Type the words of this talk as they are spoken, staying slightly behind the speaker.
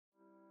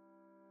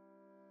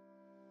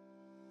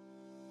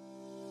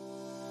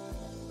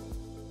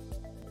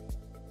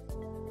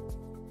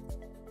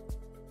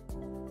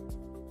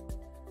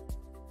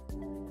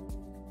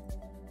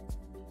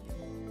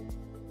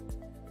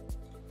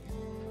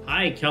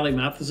Hi, Kelly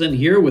Mathison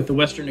here with the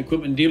Western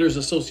Equipment Dealers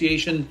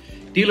Association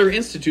Dealer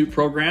Institute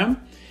program.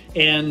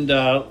 And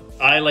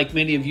I, like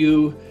many of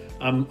you,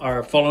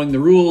 are following the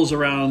rules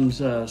around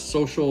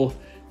social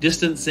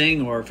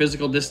distancing, or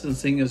physical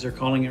distancing as they're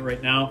calling it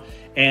right now,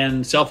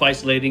 and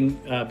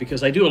self-isolating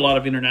because I do a lot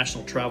of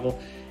international travel,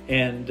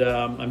 and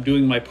I'm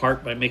doing my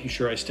part by making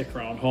sure I stick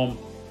around home.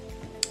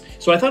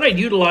 So I thought I'd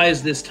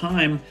utilize this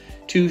time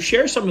to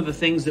share some of the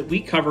things that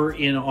we cover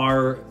in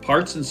our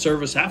parts and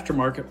service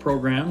aftermarket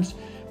programs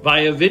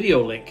via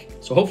video link.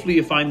 So hopefully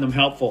you find them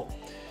helpful.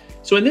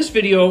 So in this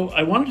video,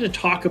 I wanted to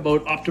talk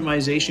about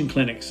optimization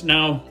clinics.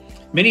 Now,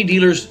 many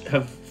dealers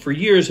have for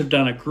years have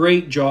done a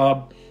great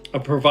job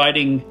of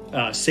providing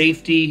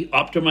safety,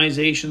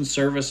 optimization,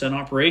 service, and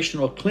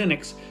operational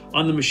clinics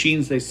on the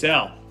machines they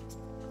sell.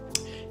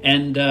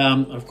 And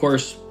of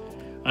course,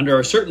 under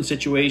a certain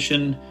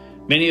situation,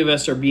 many of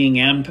us are being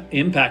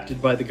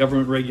impacted by the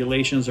government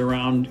regulations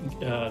around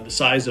the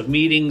size of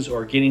meetings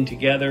or getting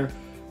together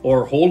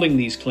or holding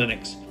these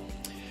clinics.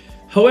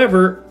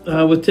 However,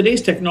 with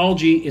today's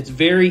technology, it's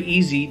very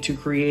easy to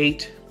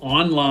create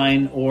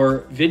online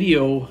or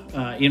video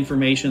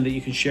information that you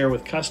can share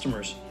with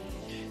customers.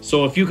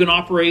 So if you can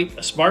operate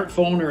a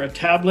smartphone or a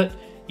tablet,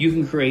 you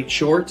can create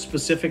short,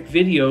 specific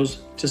videos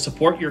to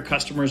support your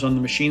customers on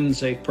the machines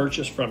they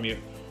purchase from you.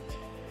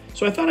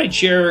 So I thought I'd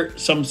share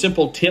some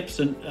simple tips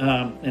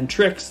and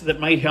tricks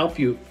that might help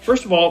you.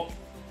 First of all,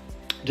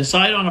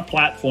 decide on a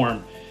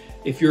platform.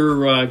 If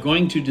you're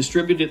going to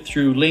distribute it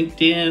through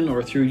LinkedIn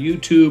or through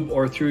YouTube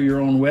or through your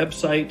own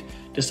website,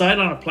 decide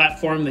on a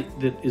platform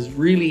that is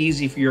really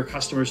easy for your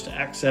customers to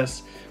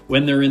access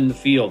when they're in the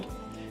field.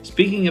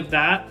 Speaking of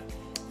that,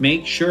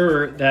 make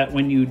sure that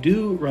when you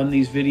do run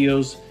these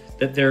videos,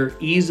 that they're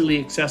easily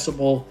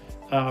accessible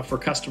for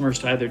customers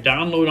to either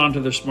download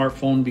onto their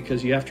smartphone,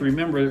 because you have to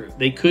remember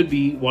they could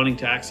be wanting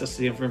to access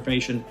the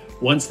information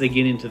once they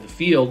get into the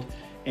field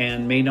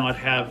and may not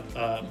have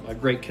a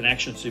great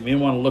connection. So you may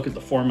want to look at the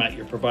format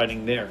you're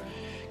providing there.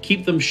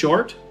 Keep them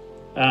short,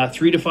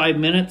 3 to 5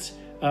 minutes,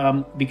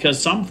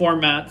 because some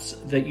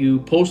formats that you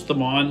post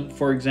them on,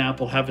 for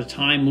example, have a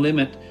time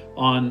limit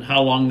on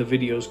how long the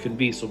videos can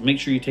be. So make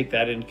sure you take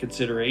that into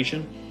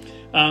consideration.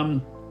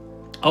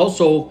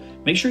 Also,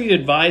 make sure you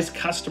advise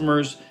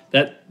customers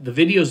that the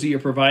videos that you're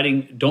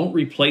providing don't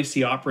replace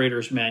the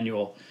operator's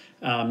manual.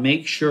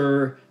 Make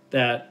sure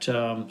that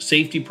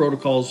safety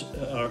protocols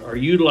are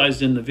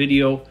utilized in the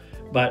video,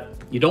 but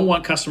you don't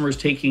want customers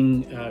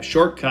taking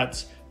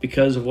shortcuts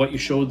because of what you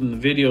showed in the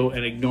video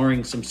and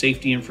ignoring some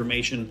safety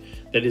information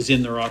that is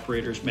in their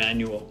operator's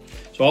manual.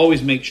 So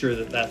always make sure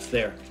that that's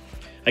there.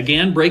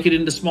 Again, break it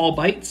into small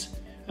bites.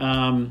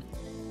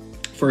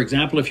 For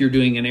example, if you're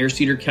doing an air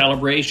seeder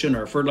calibration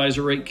or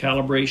fertilizer rate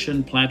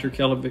calibration, planter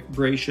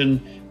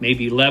calibration,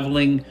 maybe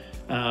leveling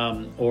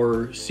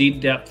or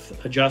seed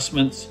depth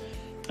adjustments,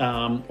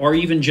 or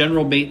even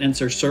general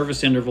maintenance or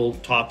service interval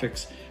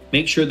topics,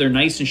 make sure they're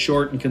nice and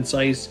short and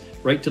concise,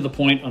 right to the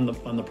point on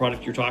the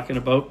product you're talking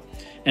about.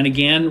 And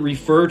again,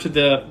 refer to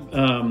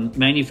the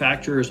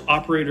manufacturer's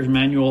operator's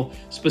manual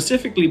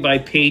specifically by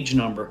page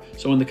number.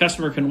 So when the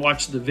customer can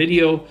watch the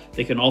video,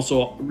 they can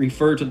also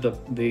refer to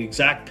the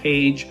exact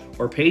page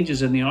or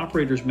pages in the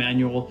operator's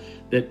manual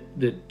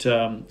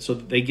so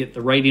that they get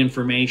the right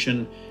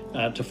information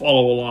to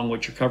follow along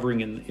what you're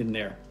covering in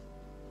there.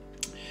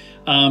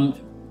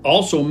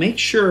 Also, make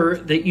sure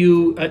that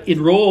you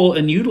enroll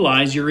and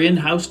utilize your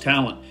in-house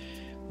talent.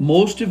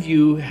 Most of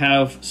you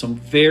have some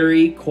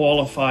very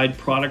qualified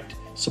product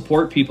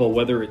support people,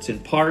 whether it's in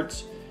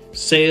parts,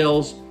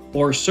 sales,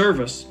 or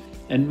service,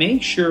 and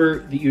make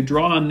sure that you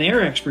draw on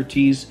their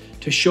expertise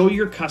to show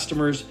your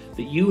customers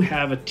that you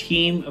have a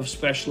team of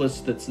specialists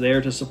that's there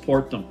to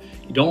support them.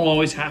 You don't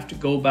always have to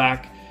go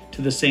back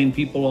to the same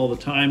people all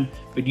the time,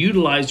 but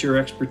utilize your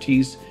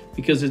expertise,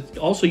 because it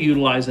also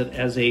utilize it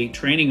as a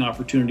training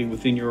opportunity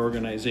within your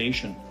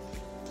organization.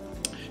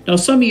 Now,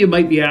 some of you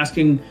might be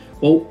asking,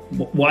 well,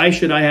 why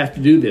should I have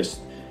to do this?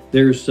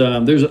 There's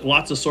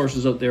lots of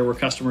sources out there where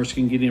customers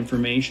can get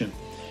information.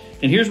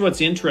 And here's what's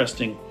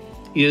interesting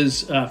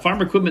is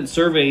Farm Equipment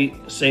Survey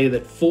say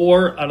that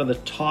 4 out of the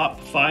top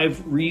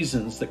 5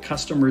 reasons that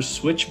customers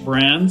switch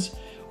brands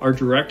are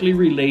directly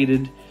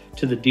related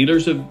to the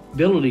dealer's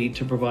ability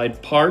to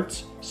provide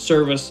parts,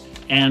 service,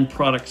 and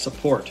product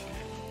support.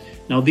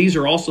 Now, these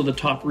are also the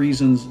top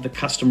reasons the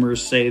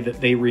customers say that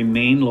they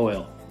remain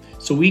loyal.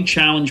 So we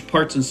challenge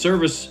parts and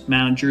service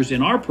managers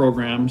in our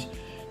programs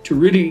to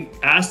really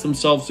ask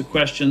themselves the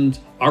questions: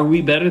 are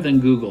we better than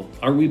Google?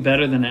 Are we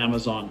better than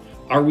Amazon?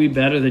 Are we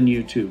better than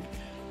YouTube?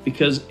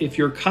 Because if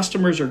your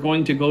customers are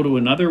going to go to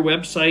another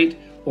website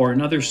or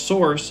another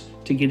source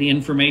to get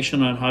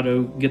information on how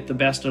to get the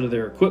best out of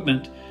their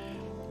equipment,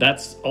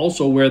 that's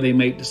also where they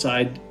might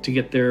decide to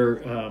get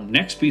their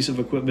next piece of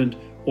equipment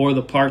or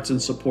the parts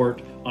and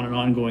support on an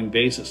ongoing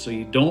basis. So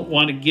you don't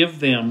want to give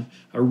them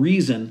a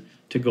reason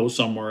to go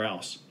somewhere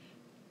else.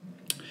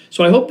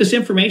 So I hope this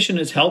information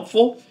is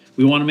helpful.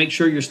 We want to make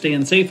sure you're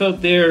staying safe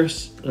out there,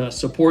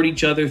 support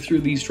each other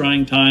through these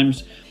trying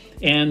times,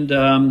 and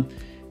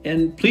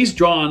And please,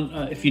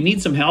 John, if you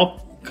need some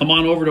help, come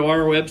on over to our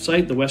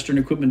website, the Western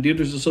Equipment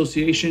Dealers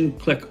Association,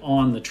 click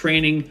on the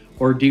training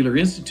or Dealer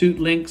Institute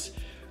links,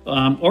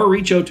 or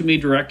reach out to me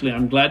directly.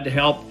 I'm glad to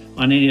help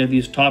on any of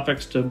these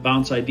topics to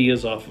bounce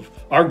ideas off of.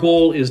 Our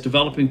goal is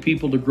developing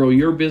people to grow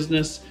your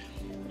business.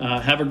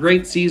 Have a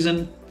great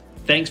season.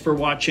 Thanks for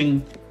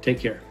watching. Take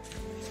care.